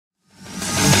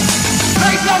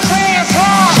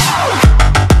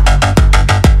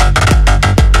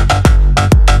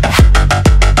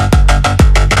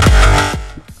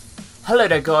Hello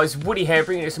there guys, Woody here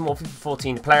bringing you some more FIFA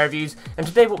 14 player reviews, and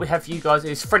today what we have for you guys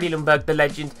is Freddie Ljungberg, the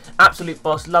legend, absolute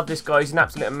boss. Love this guy, he's an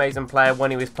absolute amazing player when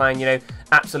he was playing, you know,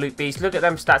 absolute beast. Look at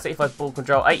them stats: 85 ball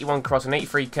control, 81 crossing,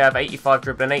 83 curve, 85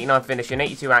 dribbling, 89 finishing,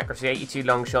 82 accuracy, 82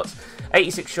 long shots,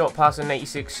 86 shot passing,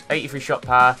 83 shot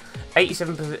power,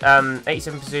 87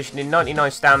 positioning,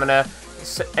 99 stamina,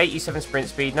 87 sprint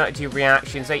speed, 92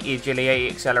 reactions, 80 agility, 80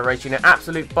 acceleration. An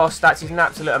absolute boss stats. He's an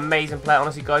absolute amazing player,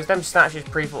 honestly guys. Them stats just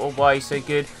prove why he's so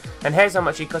good. And here's how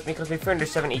much he cost me. He cost me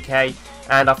 370k,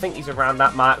 and I think he's around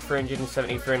that mark,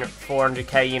 370,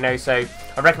 400k, you know, so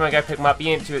I recommend go pick him up.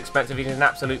 He ain't too expensive. He's an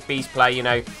absolute beast player, you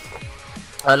know.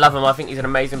 I love him. I think he's an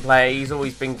amazing player. He's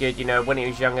always been good, you know. When he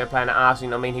was younger playing at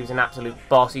Arsenal, I mean, he was an absolute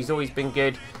boss. He's always been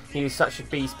good. He was such a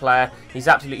beast player. He's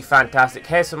absolutely fantastic.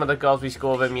 Here's some of the goals we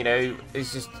score with him, you know.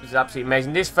 It's absolutely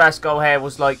amazing. This first goal here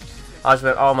was like, I just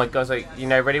went, oh my god, like, you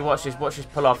know, ready, watch this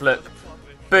pull off, look.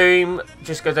 Boom,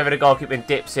 just goes over the goalkeeper and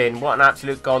dips in. What an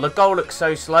absolute goal. The goal looks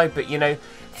so slow, but, you know,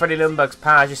 Freddie Ljungberg's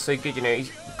power is just so good, you know.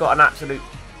 He's got an absolute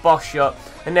boss shot.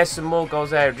 And there's some more goals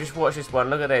there. Just watch this one.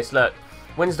 Look at this, look.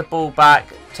 Wins the ball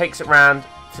back, takes it round,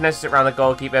 finesses it round the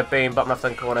goalkeeper, boom, bottom left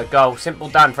hand corner, goal. Simple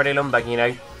done, Freddie Ljungberg, you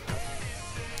know.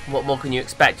 What more can you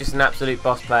expect? Just an absolute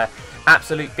boss player.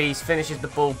 Absolute beast, finishes the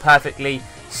ball perfectly.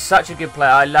 Such a good player.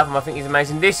 I love him. I think he's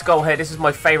amazing. This goal here, this is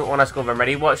my favourite one I scored with him.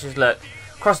 Ready? Watch this, look.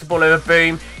 Cross the ball over,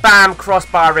 boom, bam,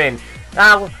 crossbar in.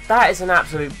 Now, that is an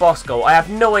absolute boss goal. I have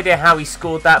no idea how he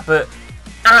scored that, but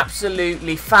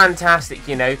absolutely fantastic,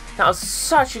 you know. That was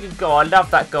such a good goal. I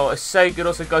love that goal. It's so good.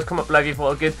 Also, guys, comment below if you thought it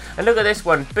was good. And look at this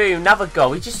one. Boom, another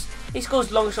goal. He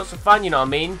scores long shots for fun, you know what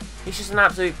I mean? He's just an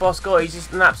absolute boss goal. He's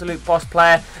just an absolute boss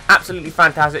player. Absolutely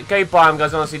fantastic. Go buy him,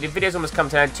 guys, honestly. The video's almost come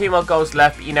to an end. 2 more goals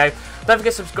left, but, you know, don't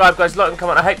forget to subscribe, guys. Like and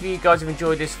comment. I hope you guys have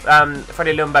enjoyed this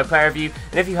Freddie Ljungberg player review.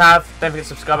 And if you have, don't forget to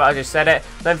subscribe. I just said it.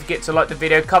 Don't forget to like the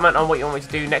video. Comment on what you want me to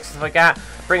do next stuff like that.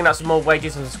 Bringing out some more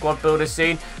wages and some squad builders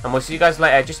soon. And we'll see you guys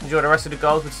later. Just enjoy the rest of the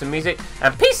goals with some music.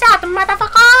 And peace out,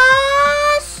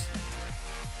 motherfuckers!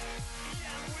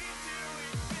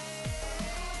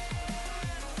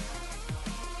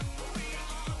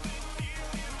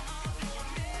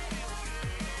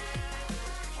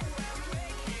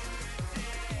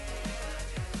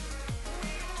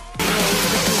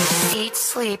 Eat,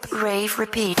 sleep, rave,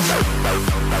 repeat.